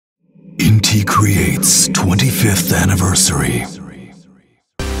Inti Creates 25th Anniversary.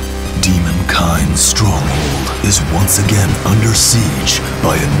 Demonkind's stronghold is once again under siege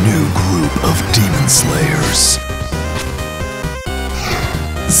by a new group of demon slayers.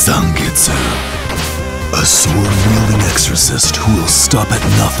 Zangetsu, a sword-wielding exorcist who will stop at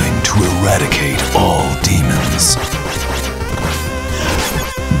nothing to eradicate all demons.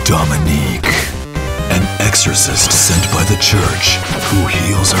 Dominique, an exorcist sent by the church who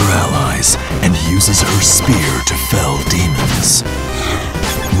heals her allies and uses her spear to fell demons.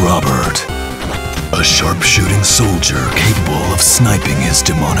 Robert, a sharpshooting soldier capable of sniping his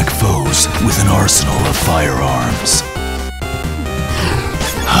demonic foes with an arsenal of firearms.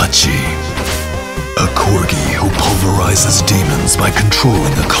 Hachi, a corgi who pulverizes demons by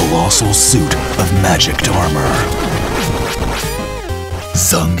controlling a colossal suit of magicked armor.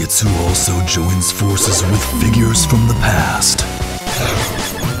 Zangetsu also joins forces with figures from the past.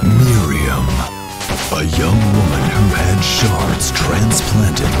 Miriam, a young woman who had shards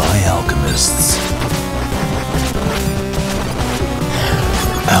transplanted by alchemists.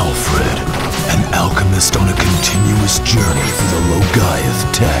 Alfred, an alchemist on a continuous journey through the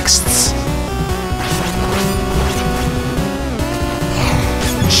Logaeth texts.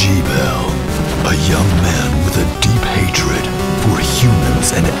 G.Bell, a young man with a deep hatred for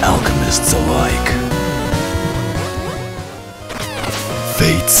humans and alchemists alike.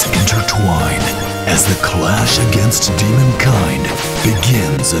 Fates intertwine as the clash against demonkind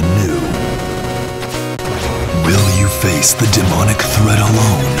begins anew. Will you face the demonic threat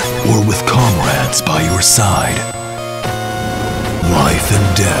alone or with comrades by your side? Life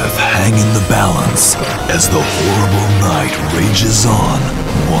and death hang in the balance as the horrible night rages on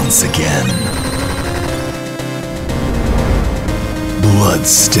once again.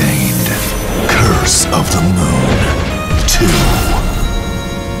 Bloodstained, Curse of the Moon 2.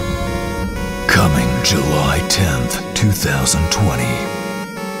 Coming July 10th, 2020.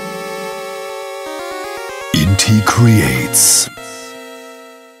 Inti Creates.